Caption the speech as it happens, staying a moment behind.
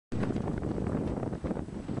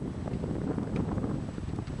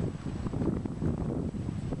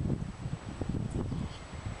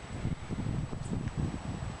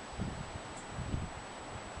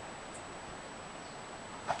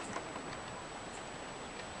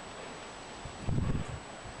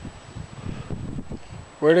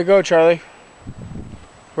Where'd it go, Charlie?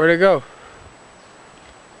 Where'd it go?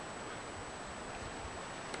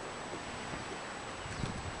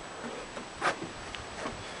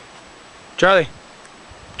 Charlie!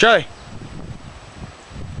 Charlie!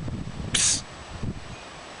 Psst.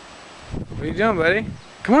 What are you doing, buddy?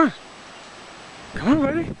 Come on! Come on,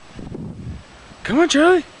 buddy! Come on,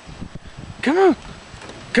 Charlie! Come on!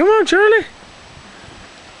 Come on, Charlie!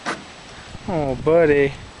 Oh,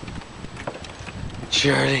 buddy.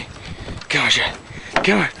 Charlie. Come on, Charlie.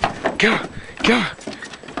 Come on. Come on. Come on.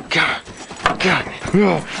 Come on. Come on.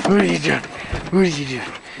 Oh, what are you doing? What are you doing?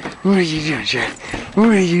 What are you doing, Charlie? What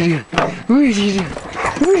are you doing? What are you doing?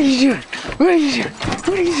 What are you doing? What are you doing?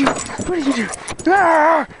 What are you doing? What are you doing?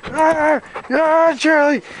 Ah! Ah! Ah!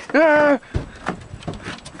 Charlie! Ah!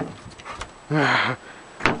 Ah!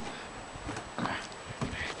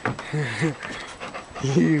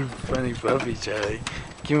 You funny puppy, Charlie.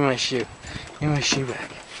 Give me my shoe. Give me my shoe back.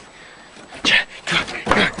 Come on,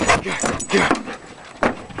 come on, come on, come on.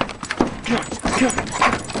 Come on, come on.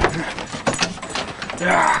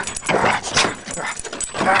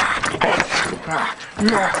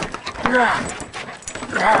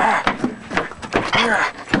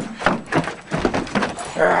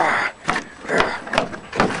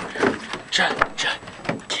 Charlie, Charlie,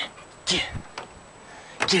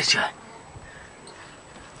 get it, Charlie.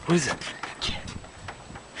 What is it?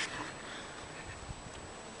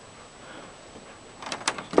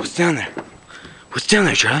 What's down there? What's down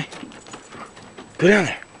there, Charlie? Go down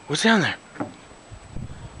there. What's down there?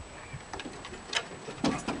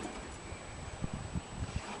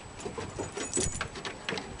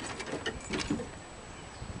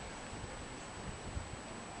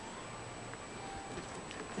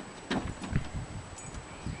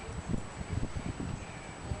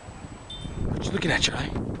 What you looking at, Charlie?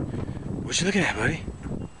 What you looking at, buddy?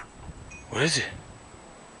 What is it?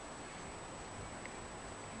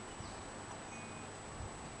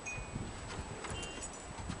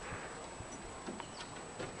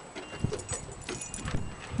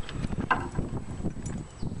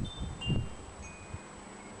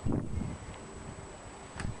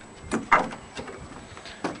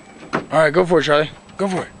 Alright, go for it, Charlie. Go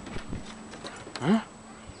for it. Huh?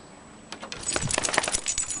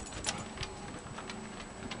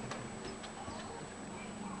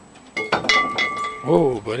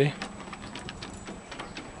 Whoa, buddy.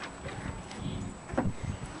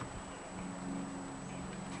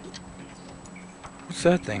 What's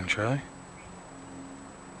that thing, Charlie?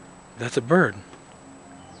 That's a bird.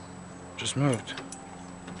 Just moved.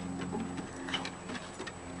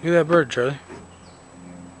 Look at that bird, Charlie.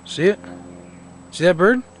 See it? See that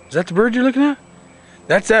bird? Is that the bird you're looking at?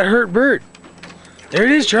 That's that hurt bird. There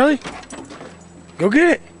it is, Charlie. Go get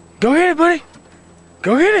it. Go get it, buddy.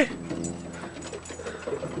 Go get it.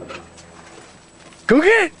 Go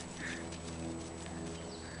get it.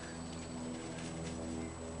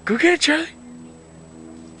 Go get it, Charlie.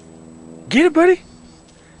 Get it, buddy.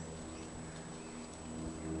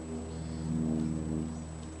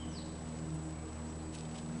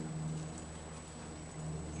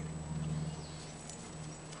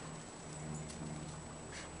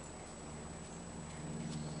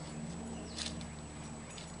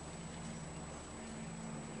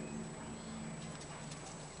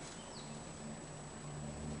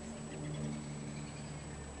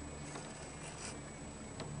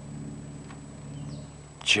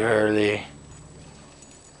 Charlie.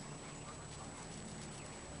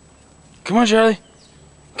 Come on, Charlie.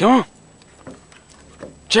 Come on.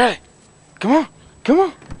 Charlie. Come on. Come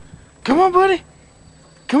on. Come on, buddy.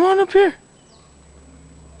 Come on up here.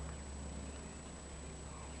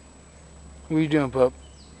 What are you doing, pup?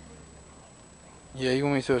 Yeah, you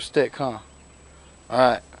want me to throw a stick, huh?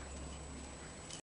 Alright.